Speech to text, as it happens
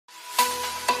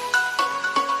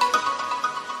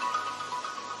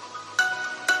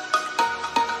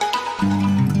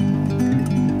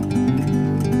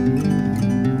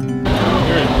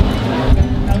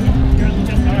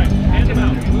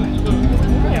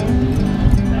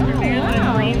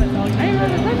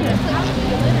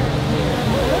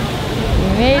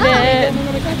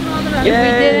If we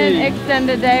didn't extend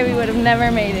a day, we would have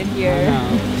never made it here.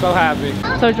 So happy.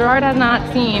 So Gerard has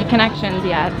not seen Connections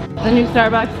yet. The new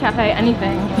Starbucks, cafe,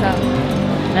 anything. So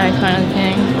now he's finally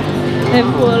seeing. They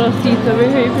have cool little seats over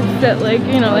here. You can sit like,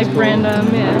 you know, like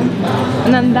random, yeah.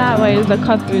 And then that way is the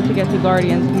cut through to get to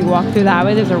Guardians. If you walk through that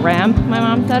way, there's a ramp, my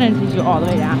mom said, and it takes you all the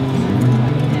way down.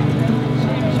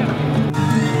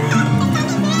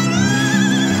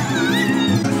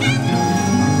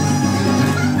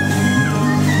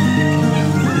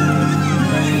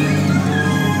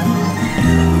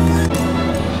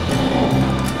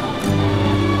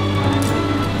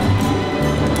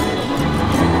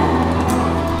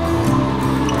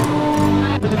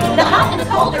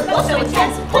 They're both so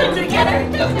intense. Put them together.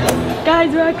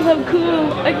 Guys, Rock Club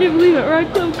cool. I can't believe it.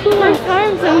 Rock Club cool. First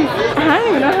time since, I don't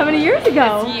even know how many years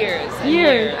ago. It's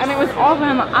Years. And it was all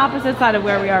on the opposite side of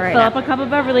where we are right now. Fill up a cup of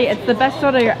Beverly. It's the best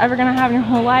soda you're ever gonna have in your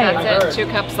whole life. That's it.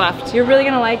 2 cups left. You're really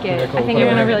gonna like it. I think you're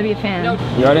gonna really be a fan.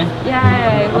 You ready?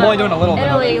 Yay. I'm only doing a little bit.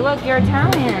 Italy, look, you're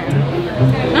Italian.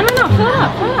 No, fill it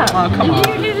up, fill it up. Oh, come on.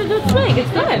 It's big,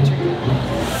 it's good.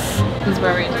 He's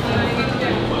worried.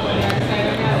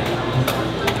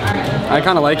 I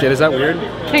kind of like it. Is that weird?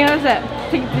 Take another sip.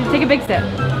 Take a big sip.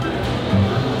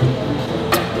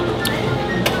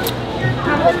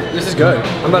 This is good.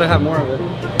 I'm about to have more of it.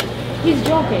 He's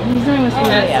joking. He's doing this for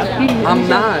you. I'm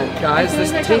not, guys.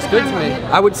 This tastes good to me.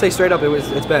 I would say straight up,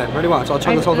 it's bad. Ready? Watch. I'll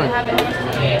chug this whole thing. Chug it.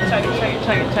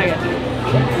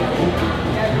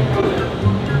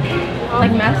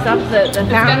 Like messed up the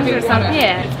sounds or something.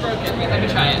 Yeah. It's broken. Let me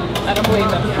try it. I don't believe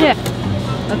them. Yeah.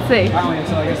 Let's see. So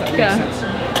I guess that makes sense.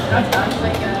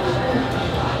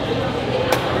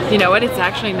 You know what? It's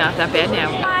actually not that bad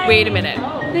now. Wait a minute.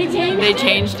 They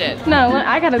changed it. No,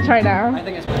 I gotta try now.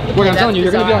 Look, I'm telling you,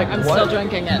 you're gonna be like, I'm what? still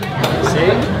drinking it.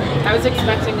 See? I was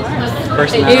expecting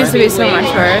worse. It used to be so much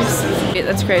worse.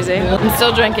 That's crazy. I'm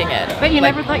still drinking it. But you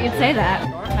never thought you'd say that.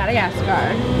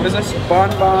 Madagascar. What is this?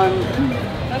 Bonbon.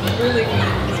 That's really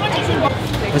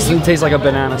good. This doesn't taste like a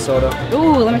banana soda.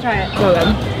 Ooh, let me try it. So good.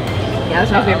 Yeah,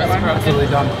 that's my favorite one. Absolutely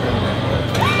done.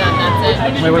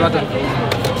 That's it. Wait, what about the?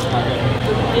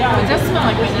 It does smell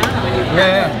like banana when you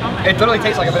Yeah. It literally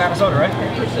tastes like a banana soda, right?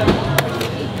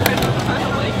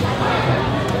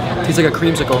 Tastes like a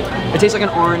creamsicle. It tastes like an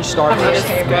orange Starburst. This is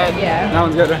good. Yeah. That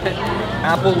one's good, right?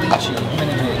 Apple lychee.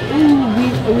 Minute Maid. Ooh,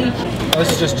 lychee. Oh,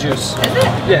 this is just juice. Is it?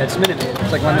 Yeah, it's Minute Maid.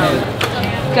 It's like lemonade.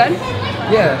 Good?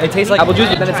 Yeah, it tastes like apple juice,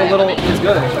 but then it's a little, it's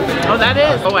good. Oh, that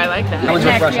is. Oh, I like that. That one's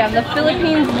Next, we refreshing. have the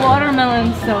Philippines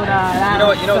watermelon soda.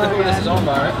 You know who this is owned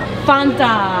by, right?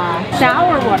 Fanta.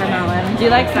 Sour watermelon. Do you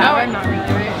like sour? No. Not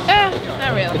really, right?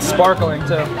 Not really. It's sparkling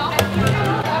too.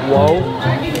 Whoa.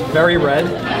 Very red.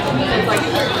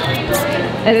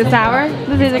 Is it sour? Does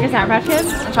it taste like a Sour Patch Kids?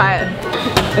 Try it.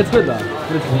 It's good though,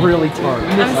 but it's really tart.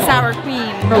 I'm sour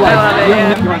queen. I love it,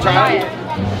 yeah. You want to try it?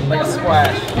 Like a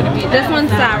splash. This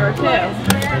one's sour too.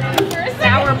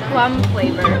 Sour plum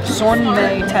flavor. Son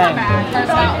May Tang. Is it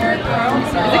carbonate?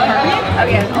 Oh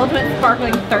yeah, ultimate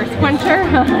sparkling thirst quencher.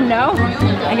 No,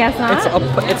 I guess not.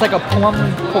 It's like a plum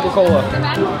Coca-Cola.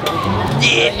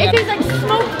 It tastes like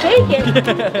smoked bacon. Is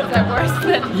that worse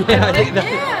than? Yeah, I think that.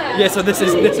 Yeah, so this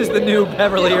is the new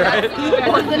Beverly, right?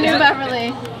 This is the new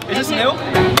Beverly. Is this new?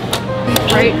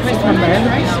 Great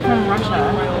cucumbers from Russia.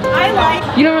 I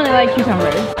like. You don't really like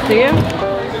cucumbers, do you?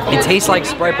 It tastes like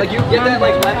Sprite. Like you get that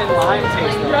like lemon lime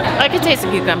taste. I can taste a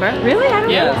cucumber. Really? I don't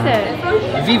Yeah. taste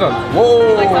it. Viva.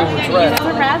 Whoa, it's red. It's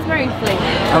a raspberry flavor.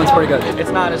 That one's pretty good.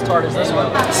 It's not as tart as this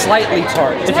one. Slightly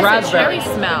tart. It's raspberry.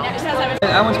 Cherry smell.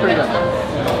 That one's pretty good.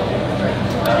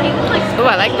 Oh,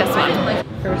 I like this one.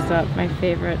 First up, my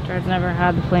favorite. Gerard's never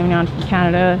had the Flaming Aunt from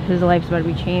Canada. His life's about to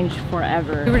be changed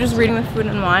forever. We were just reading the food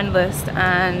and wine list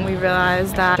and we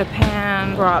realized that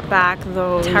Japan brought back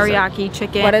those teriyaki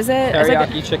chicken. What is it?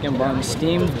 Teriyaki chicken bun,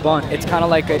 steamed bun. It's kind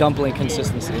of like a dumpling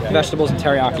consistency. Vegetables and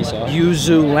teriyaki sauce.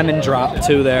 Yuzu lemon drop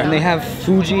too there. And they have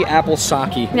Fuji apple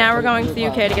sake. Now we're going to the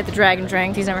UK to get the dragon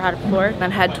drink. He's never had it before. Then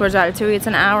head towards Ratatouille. It's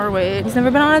an hour wait. He's never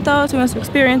been on it though, so he wants to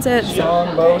experience it.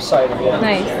 Strongbow cider.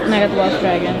 Nice. And I got the Lost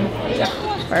Dragon.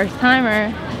 First timer.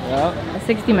 Yep.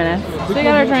 60 minutes. So we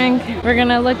got our drink. We're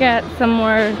gonna look at some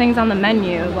more things on the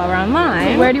menu while we're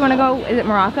online. Where do you want to go? Is it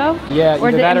Morocco? Yeah, or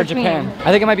either that or between? Japan.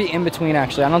 I think it might be in between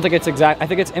actually. I don't think it's exact. I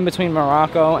think it's in between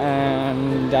Morocco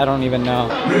and I don't even know.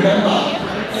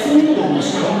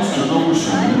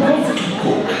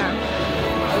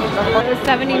 It was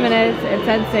 70 minutes. It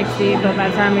said 60, but by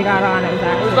the time we got on, it was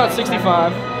actually about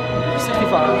 65.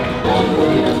 65.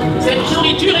 Cette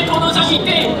nourriture est pour nos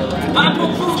invités, pas pour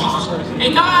vous.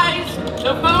 And guys,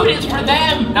 the food is for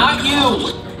them, not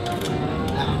you.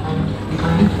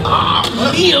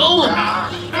 Meal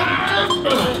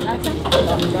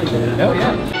Oh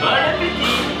yeah.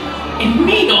 In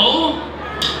middle.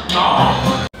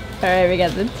 Alright, we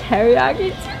got the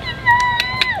teriyaki.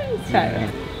 Let's try it.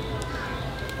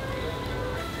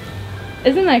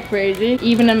 Isn't that crazy?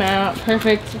 Even amount,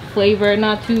 perfect flavor,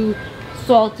 not too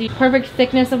salty, perfect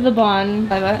thickness of the bun.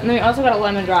 And then we also got a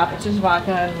lemon drop. It's just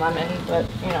vodka and lemon, but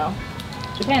you know,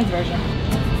 Japan's version.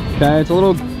 Okay, it's a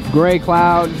little gray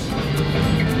clouds,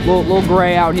 little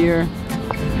gray out here.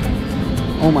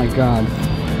 Oh my god.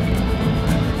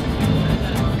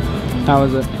 How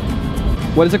is it?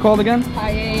 What is it called again?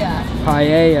 Paella.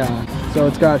 Paella. So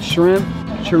it's got shrimp,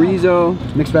 chorizo,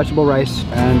 mixed vegetable rice,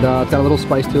 and it's got a little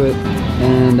spice to it.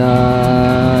 And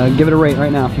give it a rate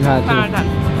right now if you had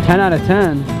to. 10 out of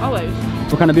 10. Always.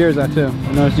 What kind of beer is that too?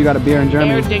 I noticed you got a beer in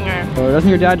Germany. Dinger. Oh, doesn't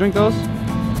your dad drink those?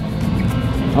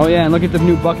 Oh yeah, and look at the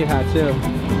new bucket hat too.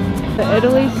 The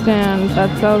Italy stand that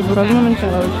sells frozen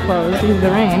limoncello is closed because of the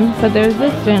rain, but there's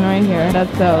this stand right here that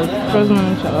sells frozen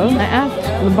limoncello. I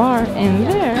asked the bar in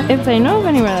there if they know of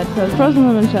anywhere that sells frozen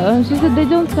limoncello, and she said they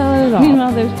don't sell it at all.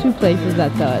 Meanwhile, there's 2 places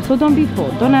that sell it, so don't be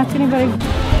fooled. Don't ask anybody.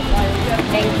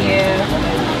 Thank you.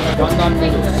 Don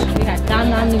noodles. We got Don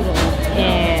noodles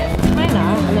and China,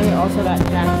 and then we also got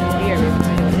Jackson beer.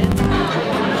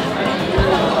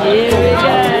 Here we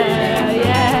go.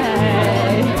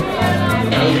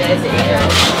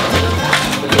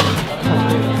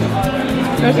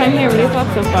 First time here, what do you thought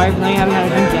so far? Even though you haven't had a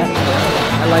drink yet.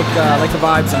 I like the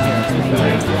vibes in here.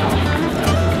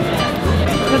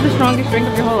 Is that the strongest drink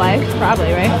of your whole life?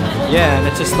 Probably, right? Yeah, and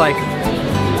it's just like,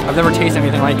 I've never tasted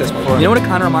anything like this before. You know what it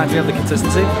kind of reminds me of, the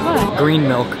consistency? What? Green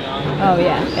milk. Oh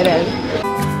yeah, it is.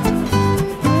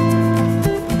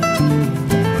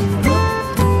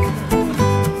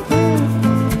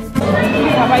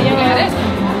 How about you?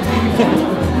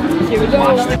 Here we go.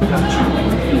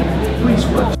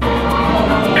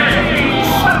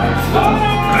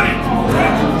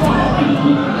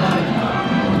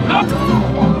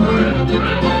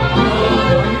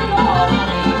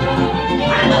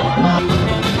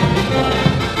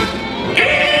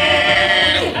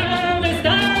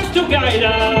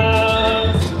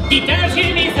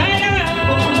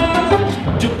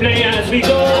 To play as we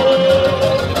go.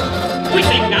 We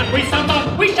sing that we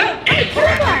samba, we shout.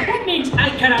 What means ay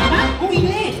caramba? Who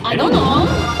is? I don't know.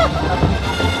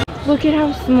 Look at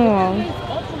how small.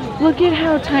 Look at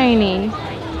how tiny.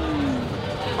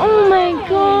 Oh my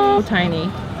god. So tiny.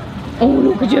 Oh,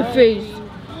 look at your face.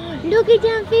 Look at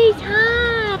your face,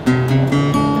 huh?